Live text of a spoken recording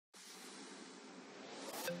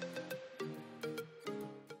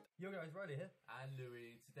guys, Riley here. And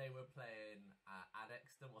Louis. Today we're playing Ad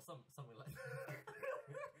Exitum or something like that.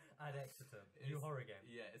 Ad Exitum, new horror game.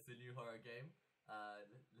 Yeah, it's a new horror game.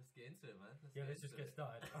 Let's get into it, man. Let's just get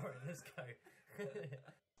started. Alright, let's go.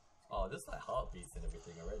 Oh, there's like heartbeats and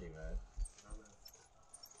everything already, man.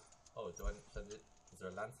 Oh, is there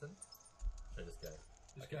a lantern? Should I just go?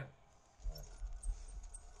 Just go. Alright.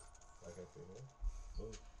 Do I go through here?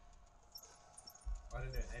 Ooh. I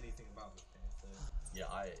don't know anything about this game, so... Yeah,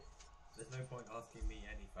 There's no point asking me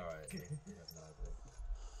anything. Alright, you have no idea.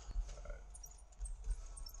 Alright.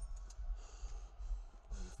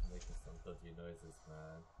 I'm just making some dodgy noises,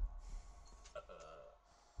 man.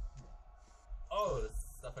 Oh, there's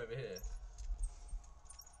stuff over here.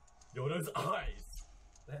 Yo, those eyes!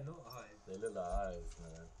 They're not eyes. They look like eyes,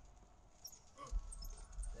 man.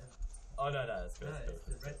 Oh no, that's good. No, it's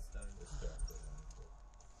the redstone. It's good.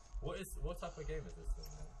 What type of game is this thing,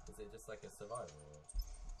 man? Is it just like a survival? Or?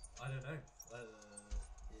 I don't know.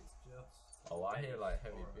 It's just... Oh, I hear like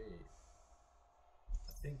heavy beat.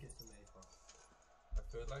 I think it's a maze one. I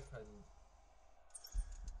feel like I'm...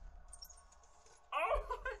 Oh,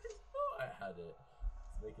 I thought I had it.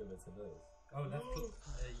 It's making a little noise. Oh,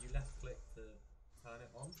 you left click to turn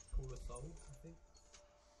it on. Call a soul, I think.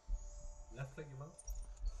 Left click your mouse.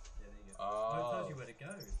 Yeah, there you go. Oh, it tells you where to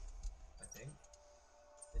go, I think.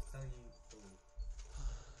 It's telling you...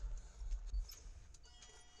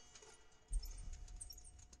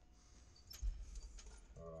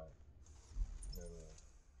 Alright. No way.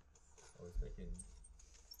 I was making...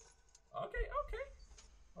 Okay.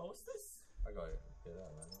 Oh, what's this? I gotta get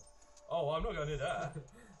that, man. Oh, I'm not gonna do that.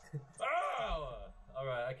 Oh!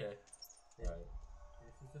 Alright, okay. Right.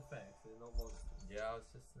 This is effects, they're not monsters. Yeah, I was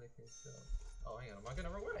just making sure. Oh, hang on, am I going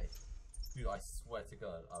the wrong way? Dude, I swear to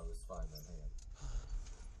God, I was fine then, hang on.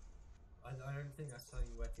 I don't think that's telling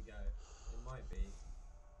you where to go. It might be.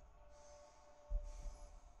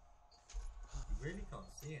 You really can't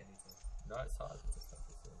see anything. No, it's hard with this stuff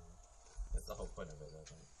to see. That's the whole point of it, I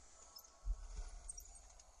think.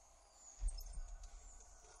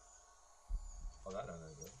 Oh, that don't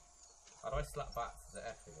know good. How do I slap back to the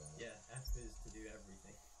F again? Yeah, F is to do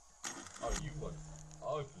everything. Oh, you want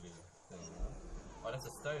ugly thing, huh? Oh, there's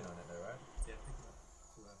a stone on it though, right? Yeah, pick it up.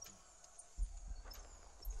 See what happens.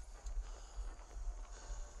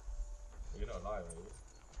 You're not alive, are you?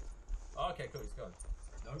 Oh, okay, cool, he's gone.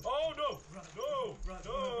 No. Oh no! Run, no! Run,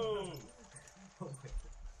 No! Oh my God.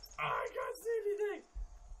 I can't see anything!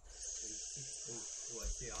 Oh, I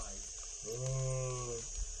see eyes. Oh!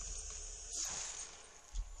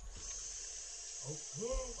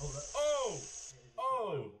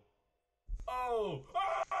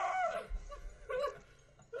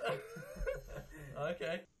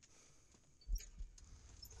 Okay.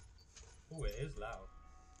 Oh, it is loud.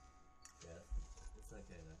 Yeah, it's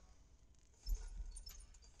okay though.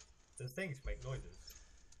 The things make noises.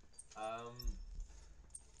 I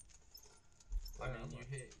mean, you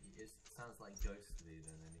hear it sounds like ghostly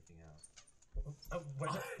than anything else.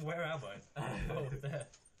 Where am I? Oh, there.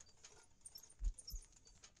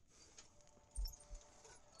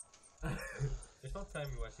 It's not telling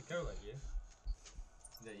me where to go like you.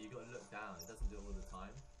 No, you gotta look down. It doesn't do it all the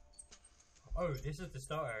time. Oh, this is the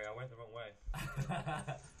start area. I went the wrong way.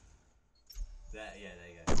 There you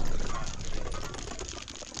go.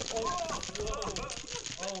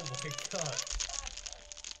 Oh my God.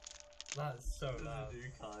 That's so loud. Do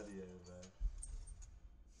cardio, man.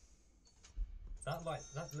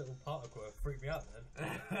 That little particle freaked me out then.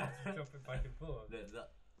 Just jumping back and forth. The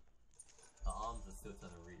arms are still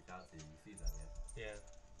trying to reach out to you. You see that, yeah? Yeah.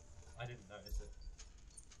 I didn't notice it.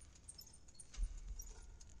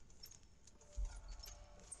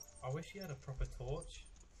 I wish you had a proper torch.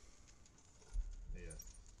 Yeah.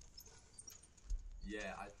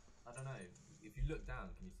 Yeah, I don't know. If you look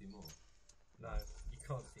down, can you see more? No, you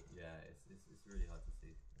can't see. Yeah, it's really hard to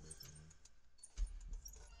see.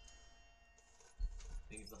 I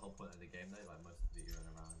think it's the whole point of the game though, like most of it you run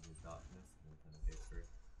around in darkness and then kind of go through.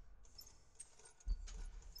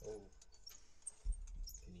 Oh.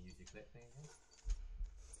 Can you use your click thing again?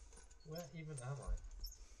 Where even am I?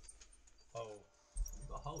 Oh. You've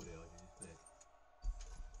got to hold it or you just click?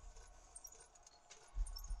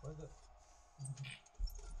 Where's it?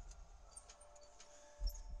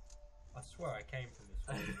 I swear I came from this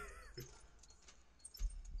way.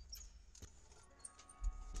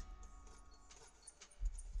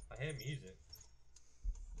 I hear music.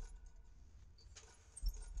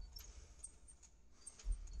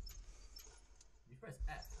 You press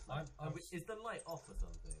F. Like, is the light off or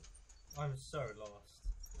something? I'm so lost.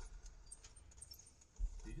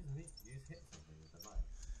 You just hit something with the light.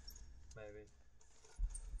 Maybe.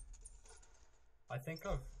 I think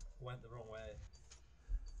I've went the wrong way.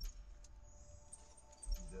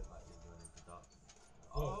 You look like you're going into darkness.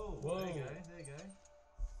 Whoa, whoa. There you go, there you go.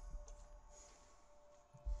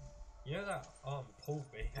 You know that arm pulled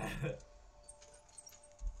me. Where?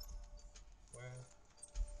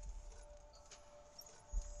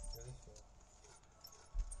 Where this way?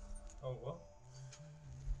 Oh, what?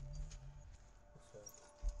 This way.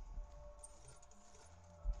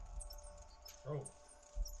 Oh.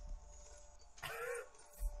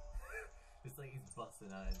 It's like he's busting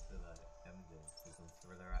out into like MJ, some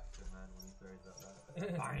thriller action man when he throws up that.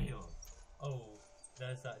 Bam! Oh,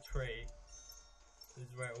 there's that tree. This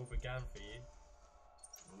is where it all began for you.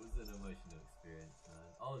 It was an emotional experience, man.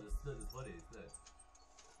 Oh, look, there's bodies, look.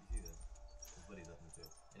 You see this? There's bodies up in the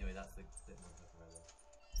field. Anyway, that's the motherfucker right there.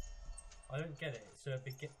 I don't get it. So it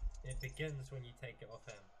begins when you take it off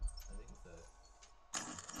him. I think so.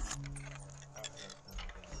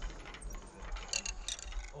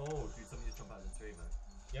 Oh, dude, somebody just jumped out of the tree, man.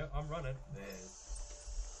 Yep, I'm running. There it is.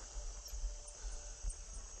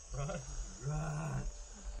 Run. Run!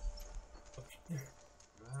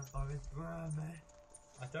 Run, Forrest, run, man.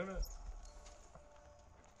 I don't know.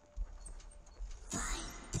 I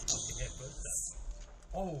can hear footsteps.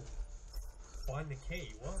 Oh! Find the key,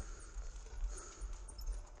 what?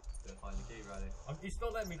 Go find the key, Riley. It's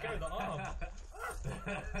not letting me go, the arm!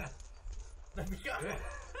 Let me go!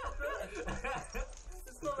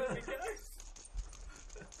 It's not letting me go!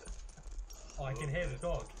 Oh, I can hear the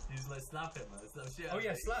dog. You just like slap him, man. Slap shit Oh out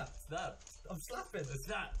yeah, of me. slap! Slap! I'm slapping!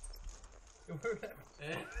 Slap! It won't let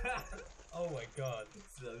me. Oh my god.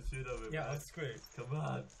 Slap shit out of him, Yeah, man. I'm screwed. Come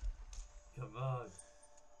on! Come on!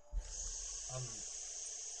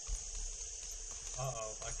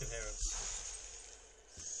 Uh-oh, I can hear him.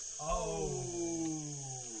 Oh!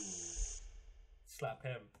 Slap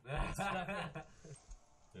him. Slap him.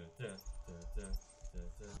 Dun, dun, dun, dun, dun,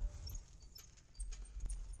 dun.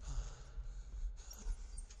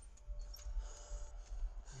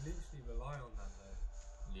 You literally rely on that though.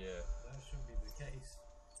 Yeah. That shouldn't be the case.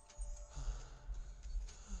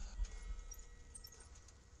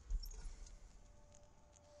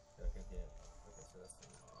 I can hear. Okay, so that's the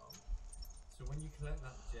arm. So when you collect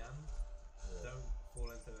that gem, Yeah. don't fall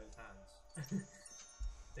into those hands.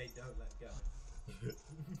 They don't let go.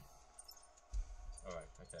 Alright,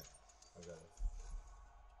 okay. I've got this.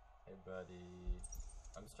 Hey, buddy.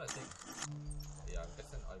 I'm just trying to think. Yeah, I'm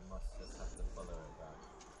guessing I must just have to follow it back.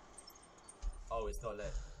 Oh, it's not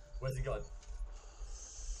lit. Where's it gone?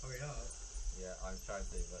 Hurry up. Yeah, I'm trying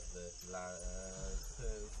to, but the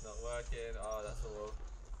lantern's not working. Oh, that's all.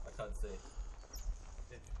 I can't see.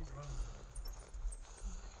 Yeah, just keep running.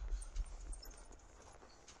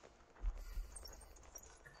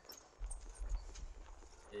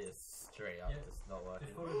 It is straight up, Yeah. just not working.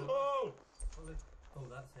 Just follow the- Oh! Oh,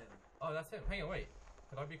 that's him. Oh, that's him. Hang on, wait.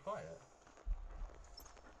 Could I be quiet?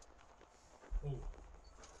 Oh,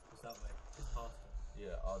 it's that way. It's past him.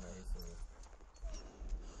 Yeah, oh no, he's still here.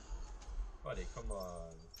 Buddy, come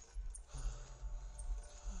on.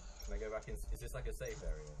 Can I go back in? Is this like a safe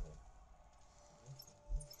area? Or?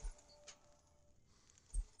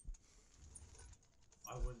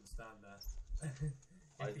 I wouldn't stand there.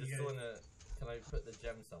 I If you just go- wanna. Can I put the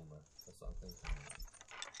gem somewhere? That's what I'm thinking.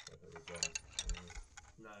 So I put the gem.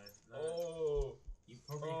 No, no. Oh! You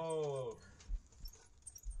probably Oh!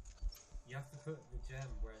 you have to put the gem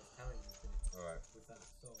where it's telling you to Alright, with that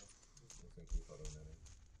soul. I'm just gonna keep following it.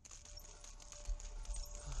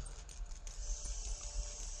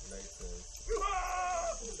 Later.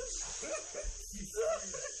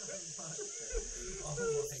 Oh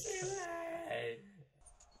my god. Hey!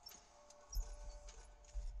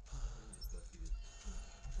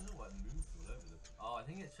 I don't know what moves all over the. Oh, I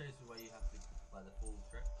think it shows you where you have to, like, the full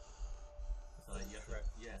trick. So, like, you have to,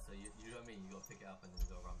 yeah, so you know what I mean? You gotta pick it up and then you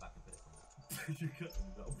gotta run back and put it somewhere. You got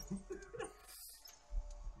them double.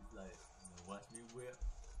 He's like, watch me whip,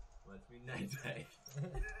 watch me night day.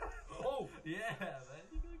 Oh! Yeah, man,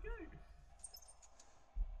 you gotta go.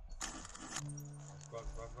 Run,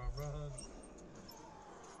 run, run, run.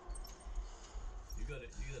 You got it,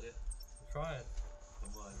 you got it. I'm trying.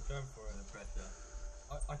 Come on, I'm going for it. no pressure.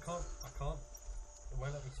 I can't. It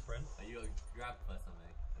won't let me sprint. Are you gonna grab for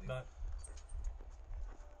something? No.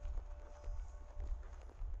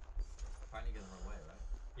 Apparently you're gonna run away, right?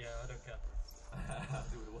 Yeah, I don't care.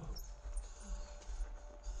 Do what it wants.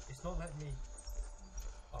 It's not letting me.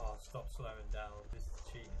 Oh, stop slowing down. This is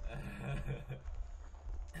cheating.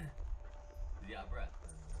 Did you out of breath?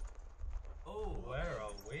 Oh, Where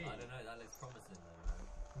are we? I don't know, that looks promising though, man.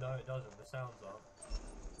 No, it doesn't. The sounds aren't.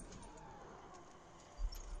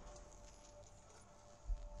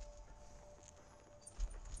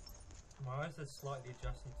 my eyes are slightly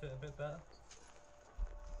adjusting to it a bit better.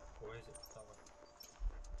 Or is it that way?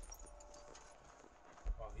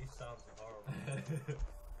 Wow, these sounds are horrible.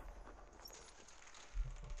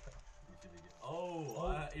 You should be good.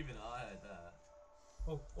 Oh, even I heard that.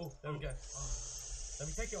 Oh, there we go. Let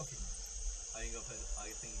me take it off you. I think you got to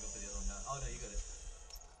put the other one down. Oh no, you got it.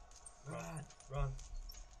 Run.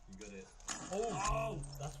 You got it. Oh!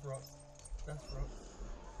 That's rock. That's rock.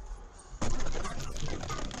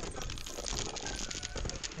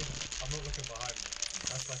 I'm not looking behind me.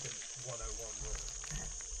 That's like a 101 rule.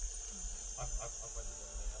 I've went the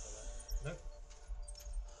wrong way out of that. Nope.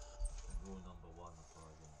 Rule number 1 of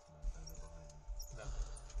Horizon. Don't look behind me. No.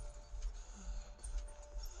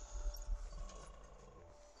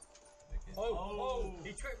 Oh!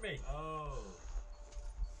 He tricked me! Oh!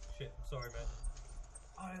 Shit, I'm sorry, mate.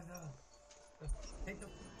 Oh no! Take the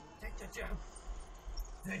jump!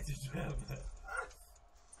 Take the jump!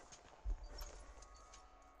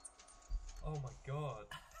 Oh my god.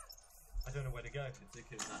 I don't know where to go. It took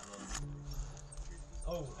him that long.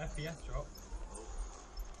 Oh, FPS drop. Oh.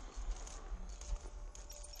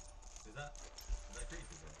 Is that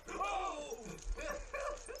creative? Oh!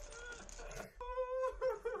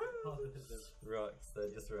 Rocks, they're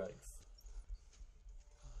just rocks.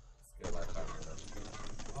 Let's go like that.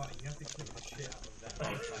 Oh, you have to click the shit out of that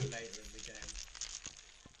like later in the game.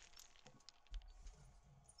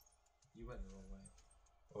 You went the wrong way.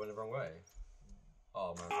 I went the wrong way?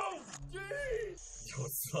 Oh man. Oh jeez!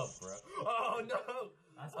 What's up, bro? Oh no!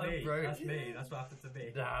 That's me. That's me. That's what happened to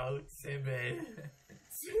me. No, Timmy!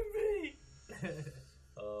 Timmy!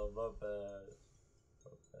 Oh, my bad.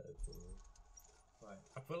 My bad, Timmy. Right.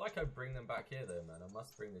 I feel like I bring them back here though, man. I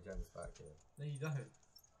must bring the gems back here. No, you don't.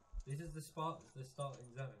 This is the starting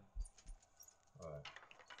zone. Alright.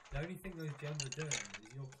 The only thing those gems are doing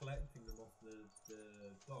is you're collecting them off the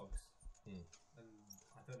dogs. Hmm. And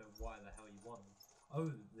I don't know why the hell you want them. Oh,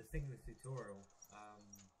 the thing in the tutorial,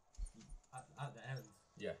 at the end.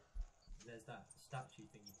 Yeah. There's that statue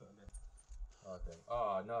thing you put them in. Okay.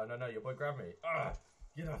 Oh, no, your boy grabbed me. Ah!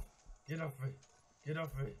 Get off! Get off me! Get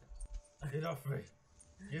off me! Get off me!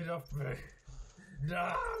 Get off me!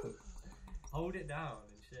 No! Hold it down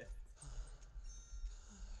and shift.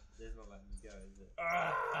 There's not letting me go, is it?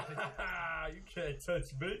 Ah! You can't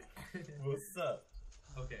touch me! What's up?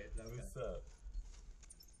 Okay, What's up?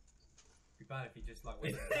 Be bad if you just like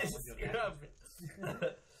went down on your Get neck. off me!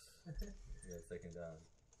 Yeah, take him down.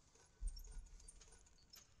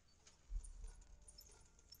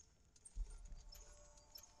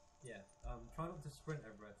 Yeah, try not to sprint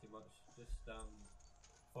everywhere too much. Just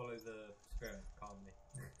follow the spirit calmly.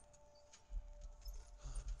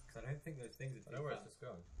 Because I don't think those things are too I know where it's fast. just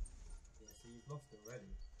gone. Yeah, so you've lost it already.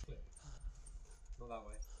 Click. Not that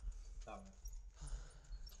way. That way.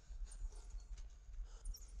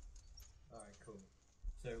 Alright, cool.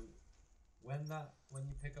 So when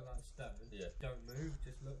you pick up that stone, Yeah. don't move,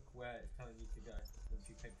 just look where it's telling you to go once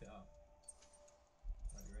you picked it up.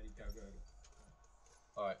 Right, you ready? Go.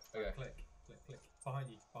 Alright, okay. Click. Behind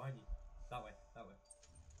you. That way. Right.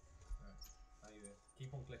 Now you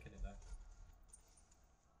keep on clicking it there.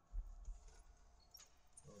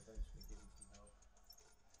 It'll eventually give you some help.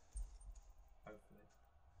 Hopefully.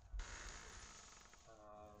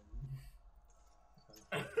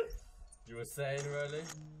 You were saying, really?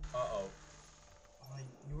 Uh-oh. Oh,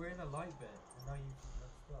 you were in a light bit, and now you've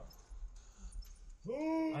messed up.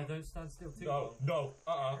 I don't stand still too long. No.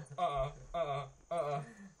 Oh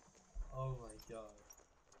my god.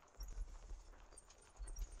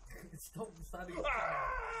 Stop standing.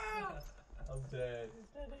 I'm dead.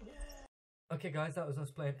 Okay guys, that was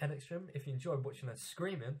us playing Ad Exitum. If you enjoyed watching us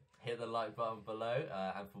screaming, Hit the like button below,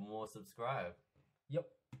 and for more, subscribe. yep.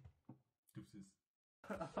 Deuces.